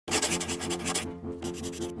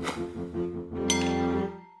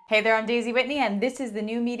Hey there, I'm Daisy Whitney, and this is the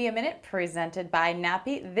New Media Minute presented by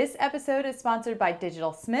NATPE. This episode is sponsored by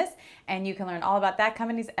Digital Smiths, and you can learn all about that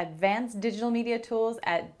company's advanced digital media tools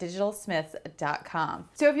at digitalsmiths.com.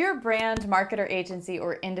 So if you're a brand, marketer, agency,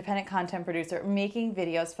 or independent content producer making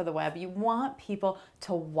videos for the web, you want people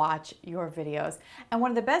to watch your videos. And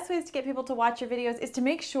one of the best ways to get people to watch your videos is to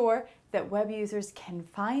make sure that web users can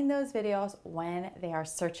find those videos when they are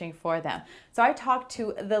searching for them. So I talked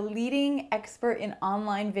to the leading expert in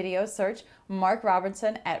online video search, Mark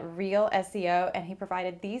Robertson at ReelSEO, and he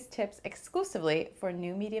provided these tips exclusively for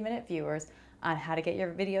New Media Minute viewers on how to get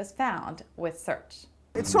your videos found with search.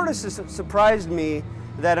 It sort of surprised me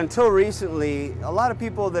that until recently, a lot of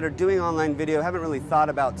people that are doing online video haven't really thought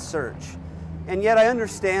about search. And yet I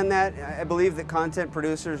understand that. I believe that content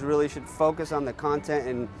producers really should focus on the content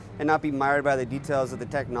and not be mired by the details of the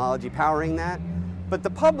technology powering that. But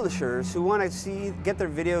the publishers who want to get their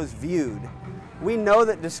videos viewed, we know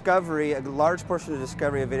that discovery, a large portion of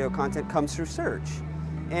discovery of video content comes through search.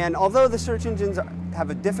 And although the search engines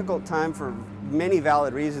have a difficult time for many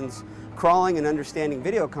valid reasons crawling and understanding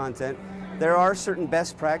video content, there are certain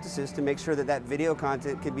best practices to make sure that that video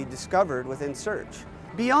content can be discovered within search.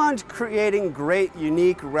 Beyond creating great,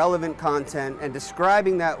 unique, relevant content and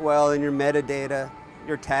describing that well in your metadata,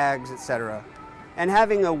 your tags, etc., and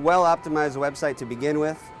having a well-optimized website to begin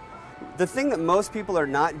with, the thing that most people are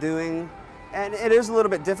not doing, and it is a little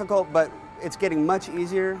bit difficult, but it's getting much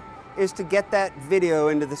easier, is to get that video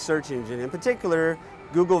into the search engine. In particular,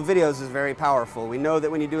 Google Videos is very powerful. We know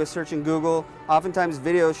that when you do a search in Google, oftentimes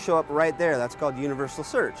videos show up right there. That's called universal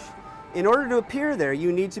search. In order to appear there,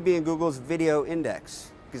 you need to be in Google's video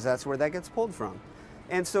index, because that's where that gets pulled from.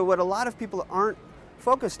 And so what a lot of people aren't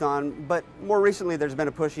focused on, but more recently there's been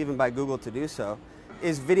a push even by Google to do so,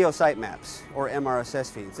 is video sitemaps, or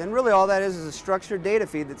MRSS feeds. And really all that is a structured data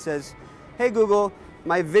feed that says, hey Google,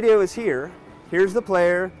 my video is here, here's the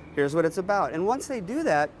player, here's what it's about. And once they do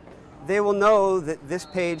that, they will know that this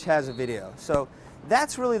page has a video. So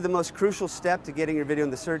that's really the most crucial step to getting your video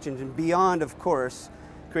in the search engine, beyond, of course,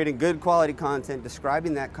 creating good quality content,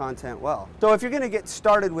 describing that content well. So if you're going to get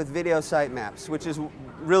started with video sitemaps, which is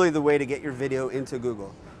really the way to get your video into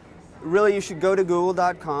Google, really you should go to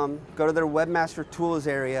google.com, go to their Webmaster Tools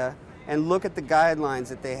area, and look at the guidelines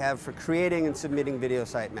that they have for creating and submitting video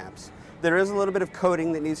sitemaps. There is a little bit of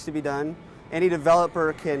coding that needs to be done. Any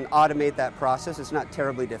developer can automate that process. It's not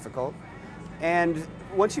terribly difficult. And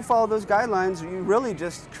once you follow those guidelines, you really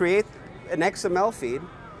just create an XML feed,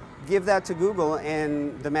 give that to Google,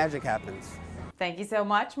 and the magic happens. Thank you so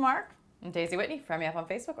much, Mark. I'm Daisy Whitney. Friend me up on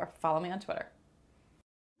Facebook or follow me on Twitter.